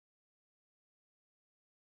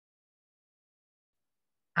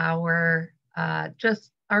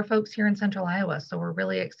just our folks here in Central Iowa. So we're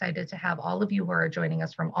really excited to have all of you who are joining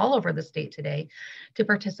us from all over the state today to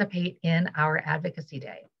participate in our Advocacy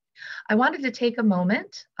Day. I wanted to take a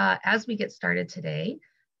moment as we get started today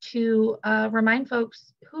to remind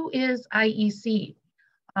folks, who is IEC?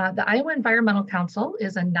 The Iowa Environmental Council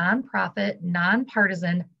is a nonprofit,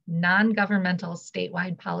 nonpartisan, non-governmental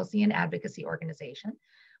statewide policy and advocacy organization.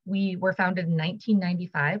 We were founded in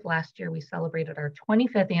 1995. Last year, we celebrated our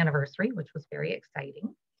 25th anniversary, which was very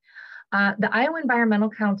exciting. The Iowa Environmental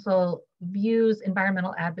Council views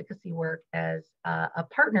environmental advocacy work as a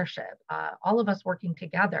partnership, all of us working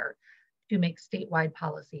together to make statewide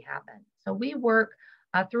policy happen. So we work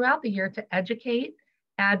throughout the year to educate,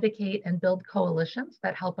 advocate, and build coalitions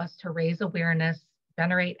that help us to raise awareness,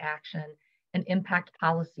 generate action, and impact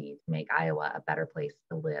policy to make Iowa a better place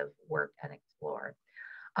to live, work, and explore.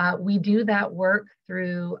 We do that work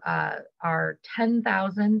through our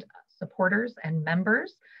 10,000 supporters and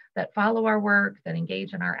members that follow our work, that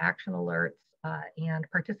engage in our action alerts, and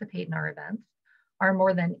participate in our events. Our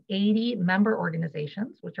more than 80 member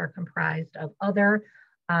organizations, which are comprised of other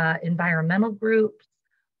environmental groups,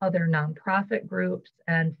 other nonprofit groups,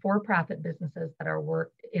 and for-profit businesses that are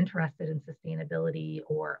interested in sustainability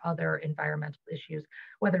or other environmental issues,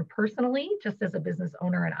 whether personally, just as a business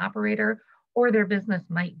owner and operator, or their business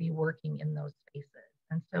might be working in those spaces.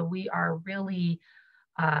 And so we are really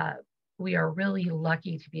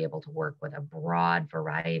lucky to be able to work with a broad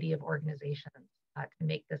variety of organizations to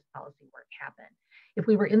make this policy work happen. If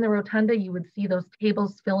we were in the rotunda, you would see those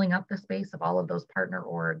tables filling up the space of all of those partner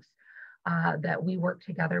orgs that we work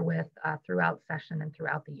together with throughout session and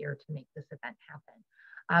throughout the year to make this event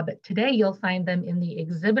happen. But today you'll find them in the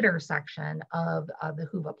exhibitor section of the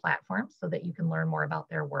Whova platform so that you can learn more about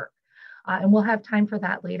their work. And we'll have time for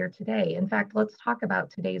that later today. In fact, let's talk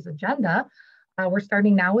about today's agenda. We're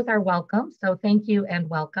starting now with our welcome. So thank you and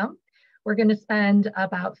welcome. We're going to spend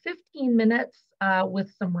about 15 minutes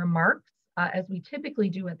with some remarks, as we typically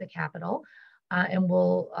do at the Capitol, and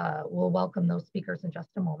we'll welcome those speakers in just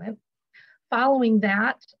a moment. Following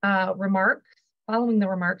the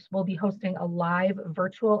remarks, we'll be hosting a live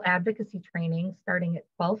virtual advocacy training starting at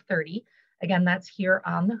 12:30. Again, that's here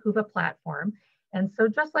on the Whova platform. And so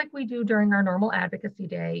just like we do during our normal advocacy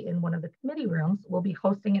day in one of the committee rooms, we'll be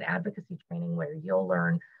hosting an advocacy training where you'll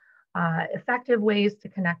learn effective ways to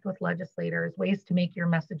connect with legislators, ways to make your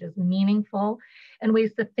messages meaningful, and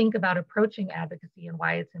ways to think about approaching advocacy and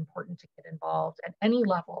why it's important to get involved at any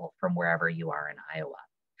level from wherever you are in Iowa.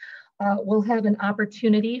 We'll have an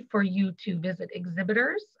opportunity for you to visit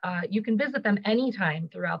exhibitors. You can visit them anytime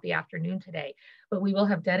throughout the afternoon today, but we will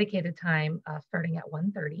have dedicated time starting at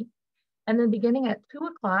 1:30. And then beginning at 2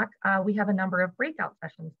 o'clock, we have a number of breakout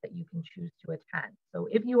sessions that you can choose to attend. So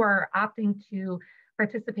if you are opting to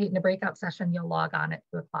participate in a breakout session, you'll log on at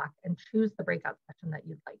 2 o'clock and choose the breakout session that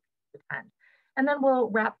you'd like to attend. And then we'll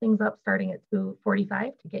wrap things up starting at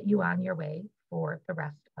 2:45 to get you on your way for the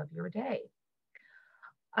rest of your day.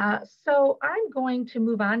 So I'm going to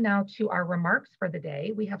move on now to our remarks for the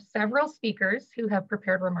day. We have several speakers who have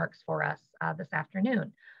prepared remarks for us this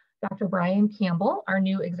afternoon. Dr. Brian Campbell, our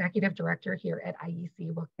new executive director here at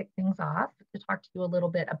IEC, will kick things off to talk to you a little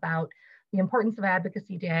bit about the importance of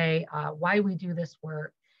Advocacy Day, why we do this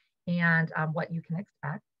work, and what you can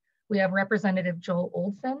expect. We have Representative Joel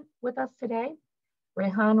Olson with us today,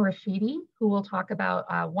 Rehan Rashidi, who will talk about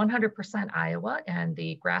 100% Iowa and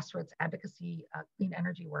the grassroots advocacy clean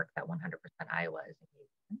energy work that 100% Iowa is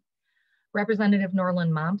engaged in, Representative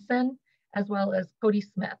Norland Mommsen, as well as Cody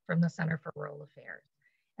Smith from the Center for Rural Affairs.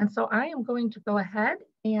 And so I am going to go ahead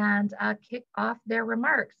and kick off their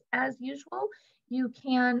remarks. As usual, you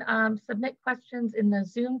can submit questions in the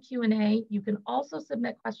Zoom Q&A. You can also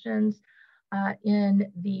submit questions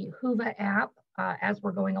in the Whova app as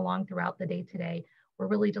we're going along throughout the day today. We're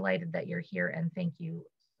really delighted that you're here, and thank you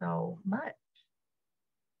so much.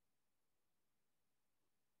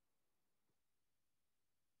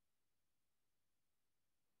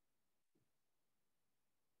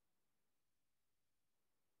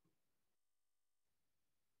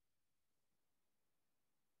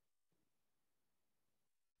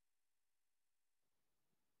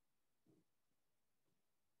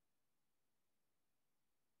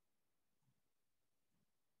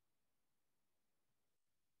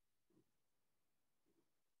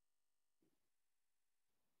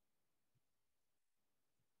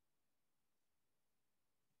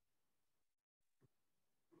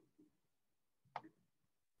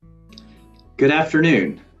 Good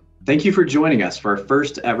afternoon. Thank you for joining us for our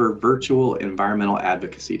first ever virtual Environmental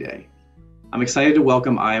Advocacy Day. I'm excited to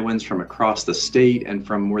welcome Iowans from across the state and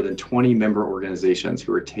from more than 20 member organizations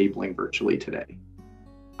who are tabling virtually today.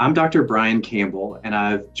 I'm Dr. Brian Campbell, and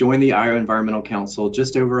I've joined the Iowa Environmental Council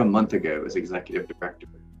just over a month ago as Executive Director.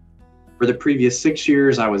 For the previous 6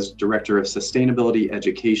 years, I was Director of Sustainability,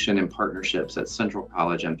 Education, and Partnerships at Central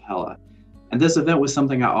College in Pella. And this event was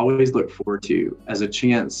something I always look forward to as a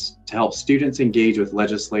chance to help students engage with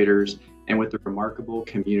legislators and with the remarkable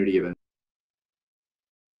community of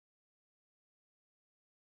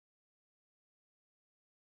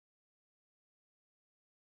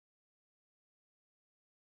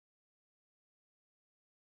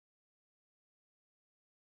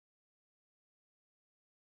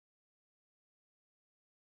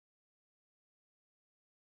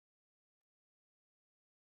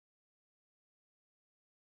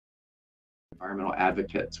environmental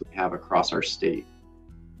advocates we have across our state.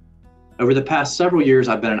 Over the past several years,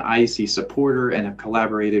 I've been an IEC supporter and have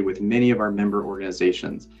collaborated with many of our member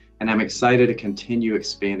organizations, and I'm excited to continue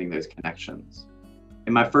expanding those connections.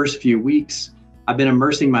 In my first few weeks, I've been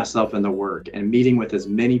immersing myself in the work and meeting with as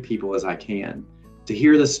many people as I can to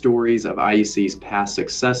hear the stories of IEC's past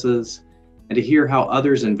successes and to hear how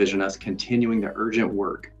others envision us continuing the urgent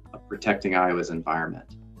work of protecting Iowa's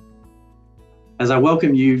environment. As I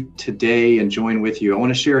welcome you today and join with you, I want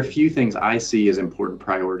to share a few things I see as important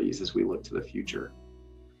priorities as we look to the future.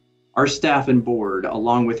 Our staff and board,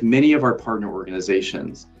 along with many of our partner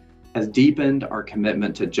organizations, has deepened our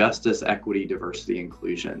commitment to justice, equity, diversity,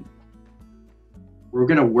 inclusion. We're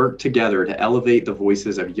going to work together to elevate the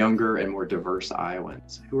voices of younger and more diverse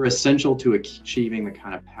Iowans who are essential to achieving the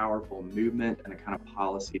kind of powerful movement and the kind of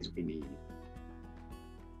policies we need.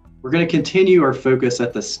 We're going to continue our focus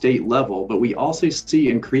at the state level, but we also see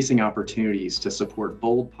increasing opportunities to support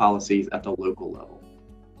bold policies at the local level,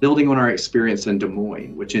 building on our experience in Des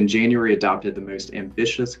Moines, which in January adopted the most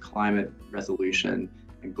ambitious climate resolution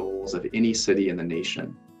and goals of any city in the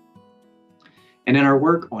nation. And in our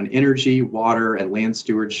work on energy, water, and land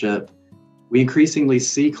stewardship, we increasingly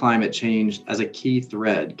see climate change as a key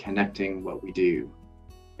thread connecting what we do.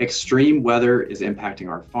 Extreme weather is impacting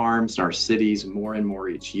our farms and our cities more and more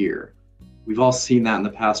each year. We've all seen that in the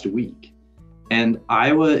past week. And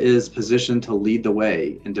Iowa is positioned to lead the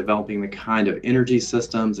way in developing the kind of energy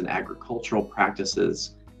systems and agricultural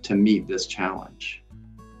practices to meet this challenge.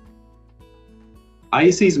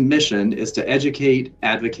 IEC's mission is to educate,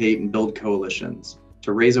 advocate, and build coalitions,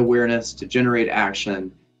 to raise awareness, to generate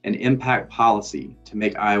action, and impact policy to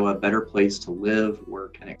make Iowa a better place to live,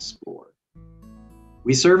 work, and explore.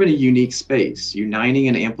 We serve in a unique space, uniting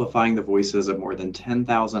and amplifying the voices of more than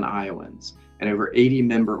 10,000 Iowans and over 80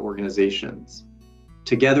 member organizations,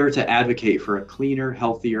 together to advocate for a cleaner,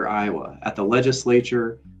 healthier Iowa at the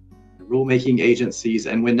legislature, rulemaking agencies,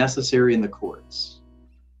 and when necessary in the courts.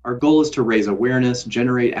 Our goal is to raise awareness,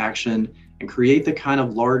 generate action, and create the kind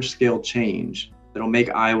of large-scale change that'll make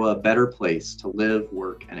Iowa a better place to live,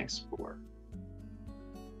 work, and explore.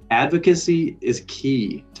 Advocacy is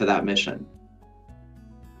key to that mission.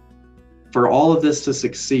 For all of this to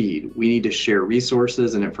succeed, we need to share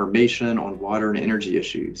resources and information on water and energy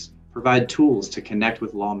issues, provide tools to connect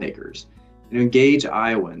with lawmakers, and engage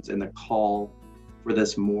Iowans in the call for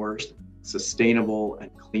this more sustainable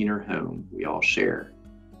and cleaner home we all share.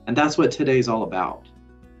 And that's what today's all about.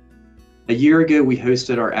 A year ago, we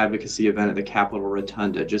hosted our advocacy event at the Capitol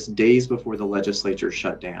Rotunda just days before the legislature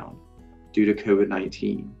shut down due to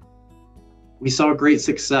COVID-19. We saw great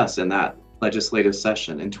success in that legislative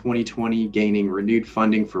session in 2020, gaining renewed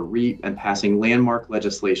funding for REAP and passing landmark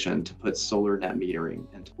legislation to put solar net metering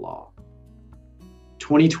into law.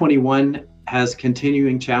 2021 has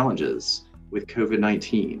continuing challenges with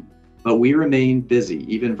COVID-19, but we remain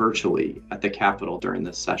busy, even virtually, at the Capitol during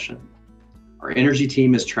this session. Our energy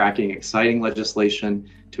team is tracking exciting legislation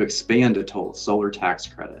to expand a total solar tax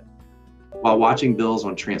credit, while watching bills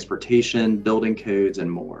on transportation, building codes,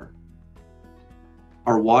 and more.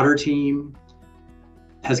 Our water team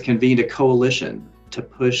has convened a coalition to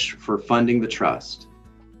push for funding the trust,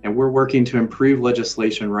 and we're working to improve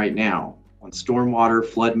legislation right now on stormwater,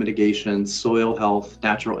 flood mitigation, soil health,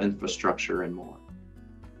 natural infrastructure, and more.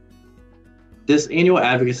 This annual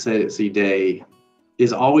Advocacy Day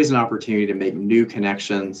is always an opportunity to make new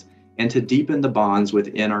connections and to deepen the bonds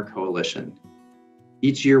within our coalition.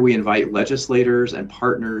 Each year, we invite legislators and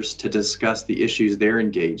partners to discuss the issues they're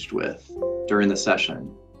engaged with during the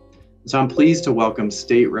session. So I'm pleased to welcome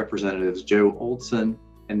State Representatives Joe Oldson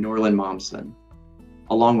and Norlin Momsen,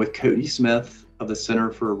 along with Cody Smith of the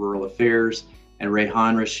Center for Rural Affairs and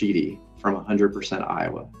Rayhan Rashidi from 100%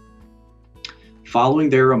 Iowa. Following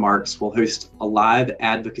their remarks, we'll host a live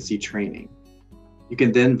advocacy training You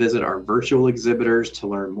can then visit our virtual exhibitors to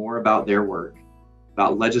learn more about their work,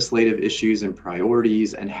 about legislative issues and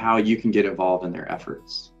priorities, and how you can get involved in their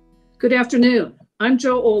efforts. Good afternoon. I'm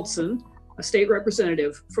Joe Olson, a state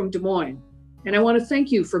representative from Des Moines, and I want to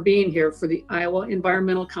thank you for being here for the Iowa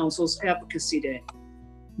Environmental Council's Advocacy Day.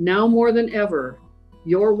 Now more than ever,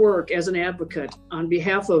 your work as an advocate on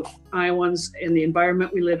behalf of Iowans and the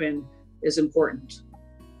environment we live in is important.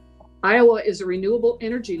 Iowa is a renewable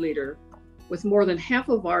energy leader with more than half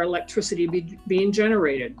of our electricity being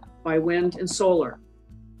generated by wind and solar.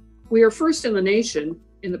 We are first in the nation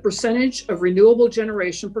in the percentage of renewable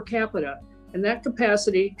generation per capita, and that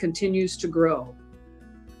capacity continues to grow.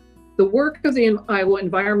 The work of the Iowa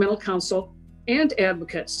Environmental Council and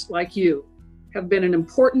advocates like you have been an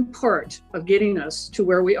important part of getting us to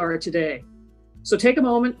where we are today. So take a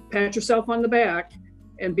moment, pat yourself on the back,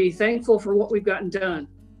 and be thankful for what we've gotten done.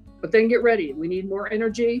 But then get ready. We need more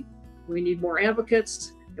energy, we need more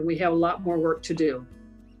advocates, and we have a lot more work to do.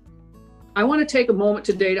 I want to take a moment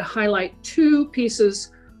today to highlight two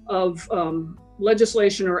pieces of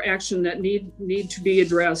legislation or action that need to be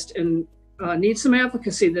addressed and need some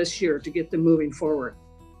advocacy this year to get them moving forward.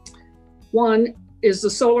 One is the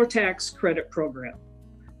solar tax credit program.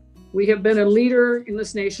 We have been a leader in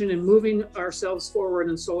this nation in moving ourselves forward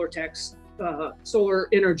in solar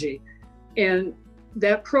energy. And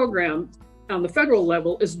that program on the federal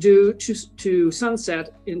level is due to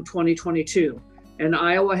sunset in 2022. And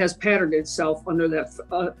Iowa has patterned itself under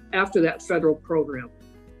that after that federal program.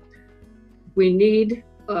 We need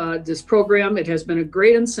this program. It has been a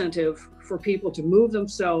great incentive for people to move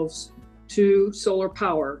themselves to solar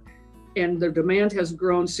power, and the demand has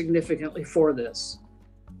grown significantly for this.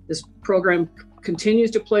 This program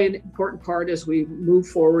continues to play an important part as we move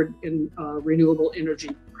forward in renewable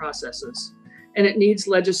energy processes, and it needs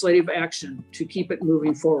legislative action to keep it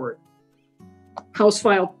moving forward. House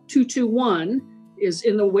File 221 is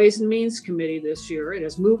in the Ways and Means Committee this year. It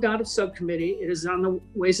has moved out of subcommittee. It is on the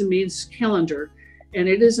Ways and Means calendar, and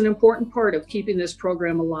it is an important part of keeping this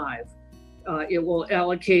program alive. It will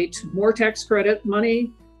allocate more tax credit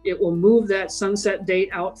money. It will move that sunset date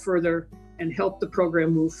out further and help the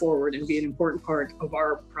program move forward and be an important part of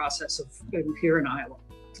our process here in Iowa.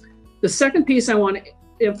 The second piece I want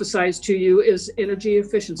to emphasize to you is energy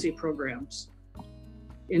efficiency programs.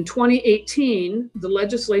 In 2018, the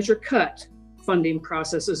legislature cut funding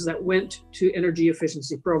processes that went to energy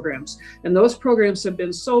efficiency programs. And those programs have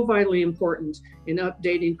been so vitally important in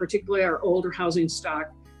updating particularly our older housing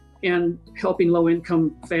stock and helping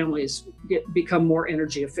low-income families become more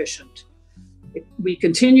energy efficient. We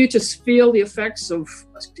continue to feel the effects of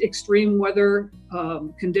extreme weather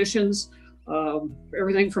conditions,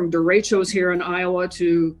 everything from derechos here in Iowa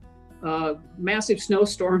to massive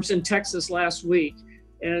snowstorms in Texas last week.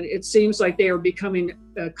 And it seems like they are becoming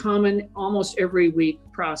a common, almost every week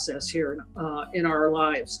process here in our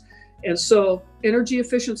lives. And so energy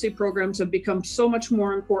efficiency programs have become so much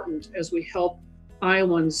more important as we help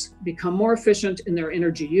Iowans become more efficient in their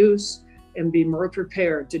energy use and be more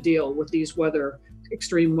prepared to deal with these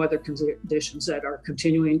extreme weather conditions that are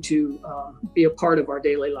continuing to be a part of our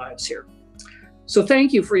daily lives here. So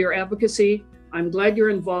thank you for your advocacy. I'm glad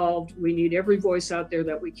you're involved. We need every voice out there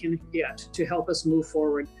that we can get to help us move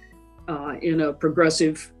forward in a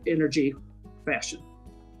progressive energy fashion.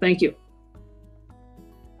 Thank you.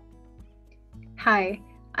 Hi,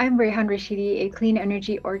 I'm Rehan Rashidi, a clean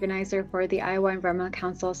energy organizer for the Iowa Environmental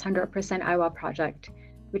Council's 100% Iowa project,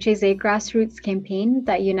 which is a grassroots campaign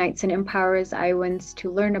that unites and empowers Iowans to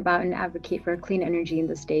learn about and advocate for clean energy in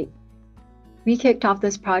the state. We kicked off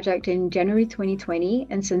this project in January 2020,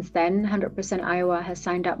 and since then, 100% Iowa has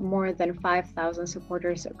signed up more than 5,000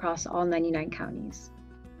 supporters across all 99 counties.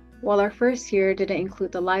 While our first year didn't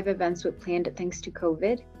include the live events we planned thanks to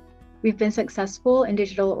COVID, we've been successful in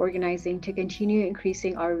digital organizing to continue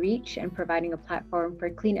increasing our reach and providing a platform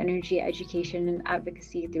for clean energy education and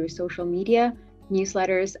advocacy through social media,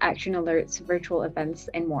 newsletters, action alerts, virtual events,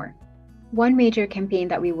 and more. One major campaign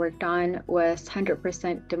that we worked on was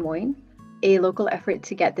 100% Des Moines, a local effort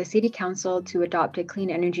to get the City Council to adopt a clean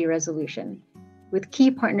energy resolution. With key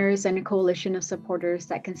partners and a coalition of supporters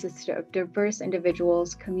that consisted of diverse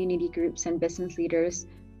individuals, community groups, and business leaders,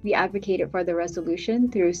 we advocated for the resolution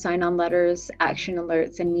through sign-on letters, action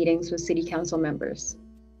alerts, and meetings with City Council members.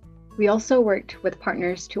 We also worked with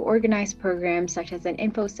partners to organize programs such as an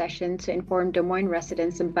info session to inform Des Moines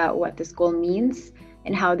residents about what this goal means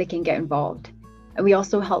and how they can get involved. And we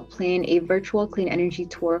also helped plan a virtual clean energy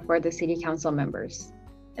tour for the City Council members.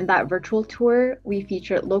 In that virtual tour, we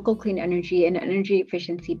featured local clean energy and energy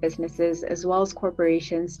efficiency businesses, as well as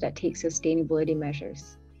corporations that take sustainability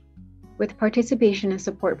measures. With participation and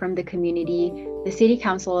support from the community, the City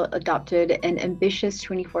Council adopted an ambitious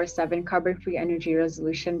 24/7 carbon-free energy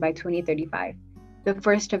resolution by 2035, the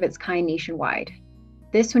first of its kind nationwide.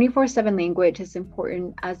 This 24/7 language is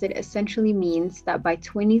important as it essentially means that by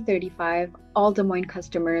 2035, all Des Moines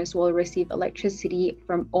customers will receive electricity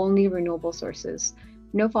from only renewable sources,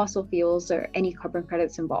 no fossil fuels or any carbon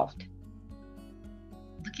credits involved.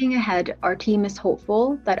 Looking ahead, our team is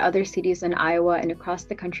hopeful that other cities in Iowa and across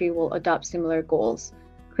the country will adopt similar goals,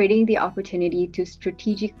 creating the opportunity to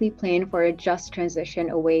strategically plan for a just transition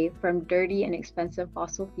away from dirty and expensive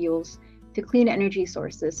fossil fuels to clean energy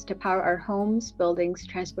sources to power our homes, buildings,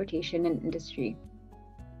 transportation, and industry.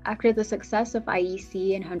 After the success of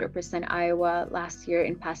IEC and 100% Iowa last year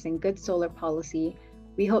in passing good solar policy,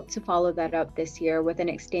 we hope to follow that up this year with an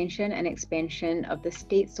extension and expansion of the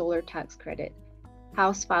state solar tax credit,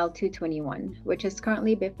 House File 221, which is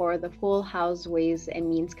currently before the full House Ways and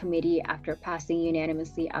Means Committee after passing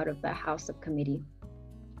unanimously out of the House Subcommittee.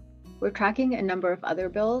 We're tracking a number of other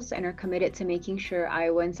bills and are committed to making sure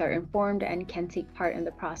Iowans are informed and can take part in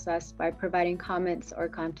the process by providing comments or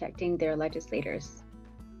contacting their legislators.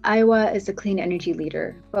 Iowa is a clean energy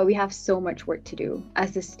leader, but we have so much work to do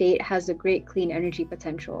as the state has a great clean energy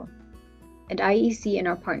potential. And IEC and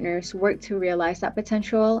our partners work to realize that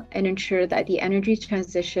potential and ensure that the energy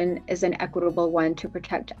transition is an equitable one to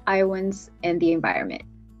protect Iowans and the environment.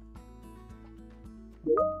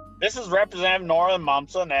 This is Representative Norman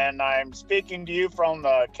Munson, and I'm speaking to you from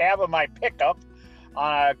the cab of my pickup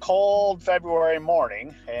on a cold February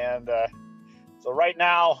morning. And so right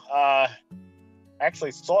now,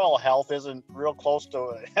 actually soil health isn't real close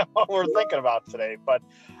to what we're thinking about today, but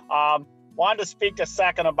wanted to speak a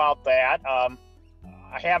second about that.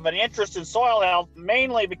 I have an interest in soil health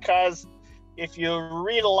mainly because if you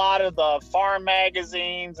read a lot of the farm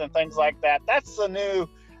magazines and things like that, that's the new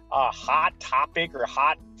hot topic or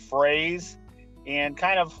hot phrase. And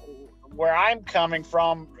kind of where I'm coming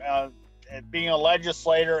from, being a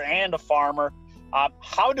legislator and a farmer,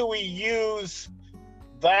 how do we use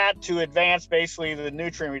that to advance basically the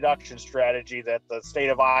nutrient reduction strategy that the state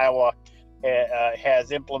of Iowa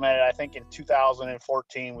has implemented? I think in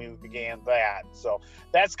 2014 we began that. So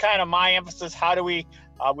that's kind of my emphasis. How do we're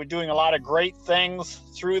doing a lot of great things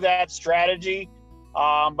through that strategy,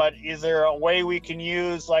 but is there a way we can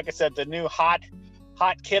use, like I said, the new hot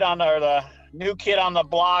kid on the new kid on the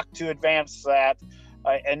block to advance that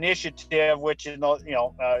initiative, which is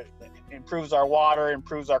improves our water,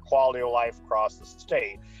 improves our quality of life across the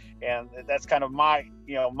state. And that's kind of my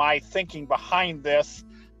thinking behind this.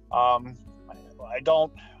 We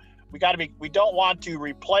don't want to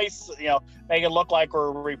replace, make it look like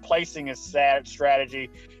we're replacing a strategy.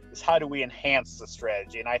 Is how do we enhance the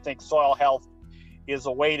strategy? And I think soil health is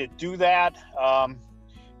a way to do that.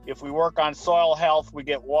 If we work on soil health, we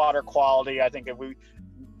get water quality. I think if we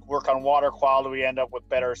work on water quality, we end up with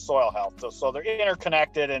better soil health. So they're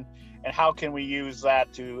interconnected, and how can we use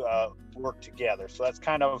that to work together? So that's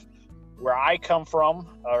kind of where I come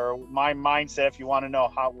from, or my mindset. If you want to know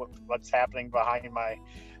what's happening in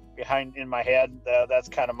my head, that's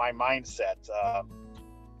kind of my mindset.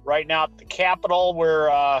 Right now at the Capitol, we're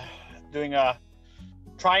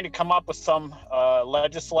trying to come up with some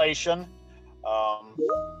legislation,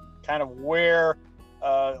 kind of where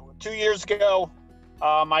 2 years ago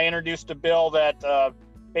I introduced a bill that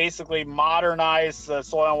basically modernized the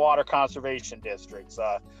soil and water conservation districts.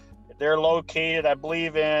 They're located, I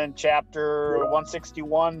believe, in chapter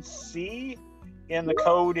 161C in the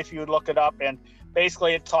code, if you would look it up. And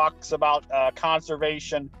basically it talks about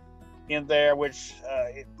conservation in there, which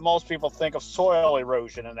most people think of soil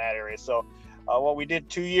erosion in that area. So what we did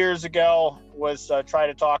 2 years ago was try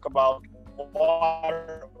to talk about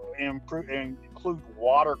water, include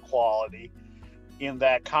water quality in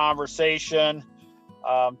that conversation,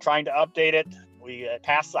 trying to update it. We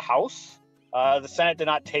passed the House. The Senate did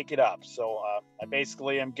not take it up. So I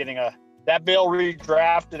basically am getting that bill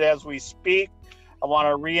redrafted as we speak. I want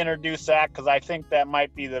to reintroduce that because I think that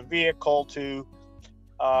might be the vehicle to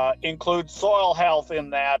include soil health in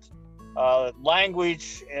that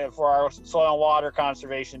language for our soil and water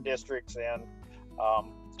conservation districts. And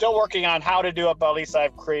still working on how to do it, but at least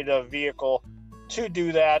I've created a vehicle to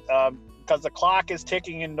do that because the clock is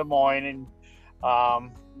ticking in Des Moines,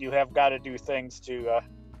 and you have got to do things to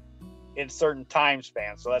in certain time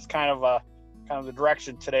spans. So that's kind of the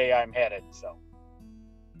direction today I'm headed. So,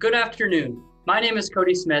 good afternoon. My name is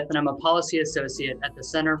Cody Smith, and I'm a policy associate at the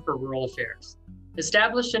Center for Rural Affairs.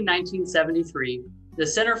 Established in 1973, the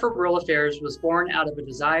Center for Rural Affairs was born out of a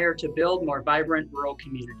desire to build more vibrant rural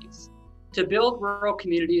communities. to build rural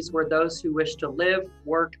communities where those who wish to live,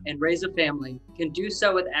 work, and raise a family can do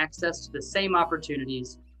so with access to the same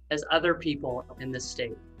opportunities as other people in this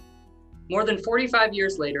state. More than 45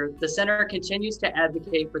 years later, the Center continues to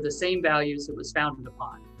advocate for the same values it was founded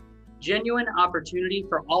upon: genuine opportunity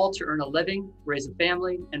for all to earn a living, raise a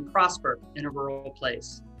family, and prosper in a rural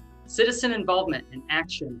place; citizen involvement and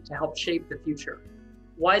action to help shape the future;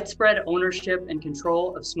 widespread ownership and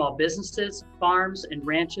control of small businesses, farms, and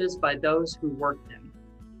ranches by those who work them;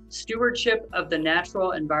 stewardship of the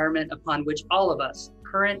natural environment upon which all of us,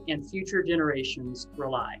 current and future generations,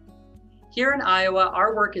 rely. Here in Iowa,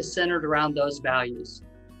 our work is centered around those values.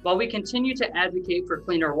 While we continue to advocate for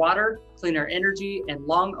cleaner water, cleaner energy, and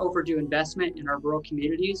long overdue investment in our rural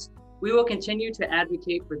communities, we will continue to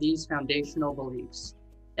advocate for these foundational beliefs.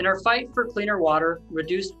 In our fight for cleaner water,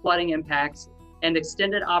 reduced flooding impacts, and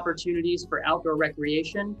extended opportunities for outdoor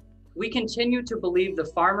recreation, we continue to believe the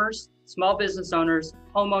farmers, small business owners,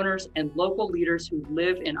 homeowners, and local leaders who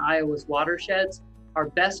live in Iowa's watersheds are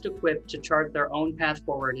best equipped to chart their own path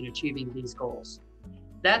forward in achieving these goals.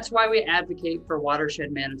 That's why we advocate for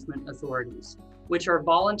watershed management authorities, which are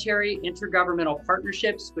voluntary intergovernmental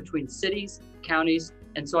partnerships between cities, counties,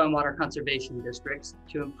 and soil and water conservation districts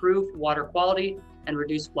to improve water quality and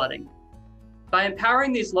reduce flooding. By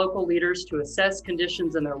empowering these local leaders to assess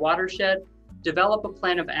conditions in their watershed, develop a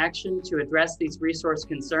plan of action to address these resource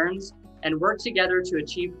concerns, and work together to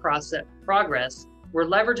achieve progress, we're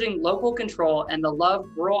leveraging local control and the love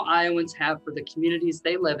rural Iowans have for the communities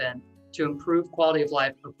they live in to improve quality of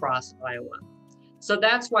life across Iowa. So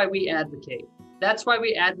that's why we advocate. That's why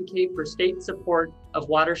we advocate for state support of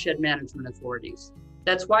watershed management authorities.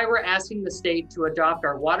 That's why we're asking the state to adopt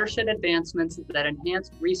our watershed advancements that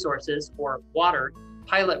enhance resources, or WATER,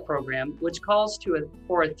 pilot program, which calls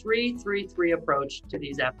for a 3-3-3 approach to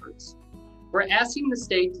these efforts. We're asking the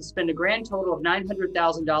state to spend a grand total of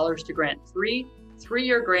 $900,000 to grant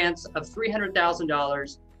three-year grants of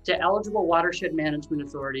 $300,000 to eligible watershed management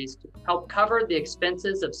authorities to help cover the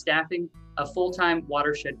expenses of staffing a full-time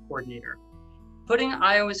watershed coordinator, putting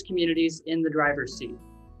Iowa's communities in the driver's seat.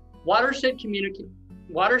 Watershed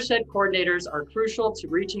coordinators are crucial to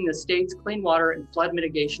reaching the state's clean water and flood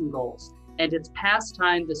mitigation goals, and it's past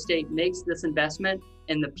time the state makes this investment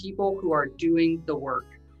in the people who are doing the work.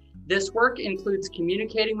 This work includes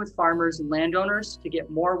communicating with farmers and landowners to get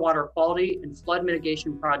more water quality and flood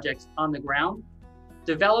mitigation projects on the ground,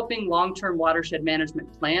 developing long-term watershed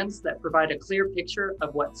management plans that provide a clear picture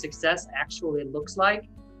of what success actually looks like,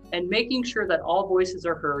 and making sure that all voices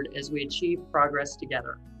are heard as we achieve progress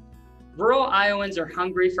together. Rural Iowans are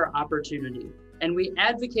hungry for opportunity, and we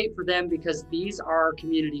advocate for them because these are our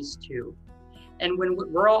communities too. And when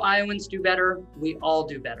rural Iowans do better, we all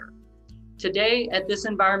do better. Today, at this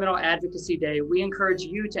Environmental Advocacy Day, we encourage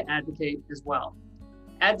you to advocate as well.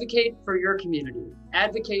 Advocate for your community.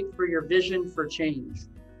 Advocate for your vision for change.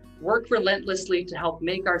 Work relentlessly to help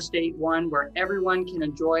make our state one where everyone can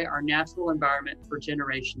enjoy our natural environment for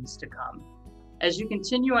generations to come. As you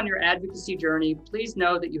continue on your advocacy journey, please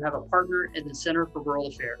know that you have a partner in the Center for Rural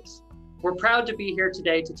Affairs. We're proud to be here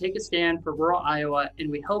today to take a stand for rural Iowa, and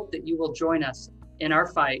we hope that you will join us in our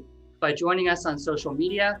fight by joining us on social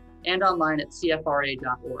media and online at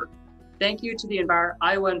cfra.org. Thank you to the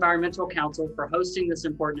Iowa Environmental Council for hosting this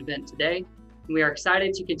important event today. And we are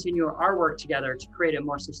excited to continue our work together to create a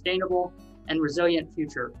more sustainable and resilient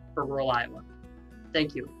future for rural Iowa.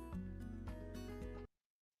 Thank you.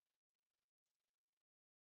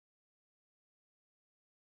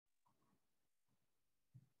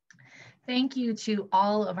 Thank you to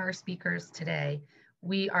all of our speakers today.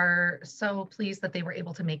 We are so pleased that they were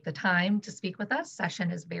able to make the time to speak with us. Session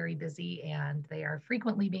is very busy and they are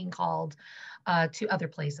frequently being called to other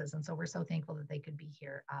places. And so we're so thankful that they could be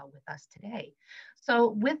here with us today.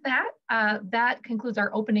 So with that, that concludes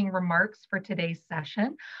our opening remarks for today's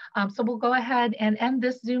session. So we'll go ahead and end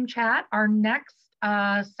this Zoom chat. Our next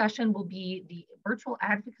session will be the virtual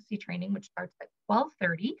advocacy training, which starts at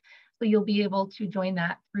 12:30. So you'll be able to join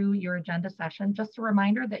that through your agenda session. Just a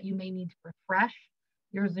reminder that you may need to refresh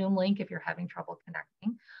your Zoom link if you're having trouble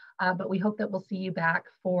connecting. But we hope that we'll see you back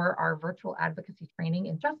for our virtual advocacy training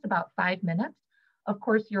in just about 5 minutes. Of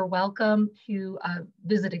course, you're welcome to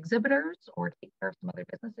visit exhibitors or take care of some other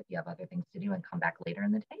business if you have other things to do and come back later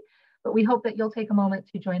in the day. But we hope that you'll take a moment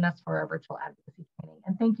to join us for our virtual advocacy training.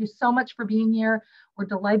 And thank you so much for being here. We're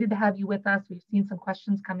delighted to have you with us. We've seen some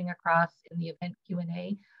questions coming across in the event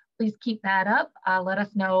Q&A. Please keep that up. Let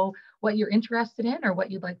us know what you're interested in or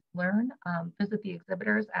what you'd like to learn. Visit the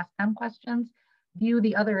exhibitors, ask them questions, view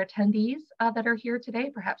the other attendees that are here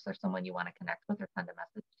today. Perhaps there's someone you want to connect with or send a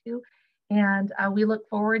message to. And we look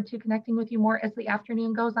forward to connecting with you more as the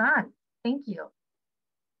afternoon goes on. Thank you.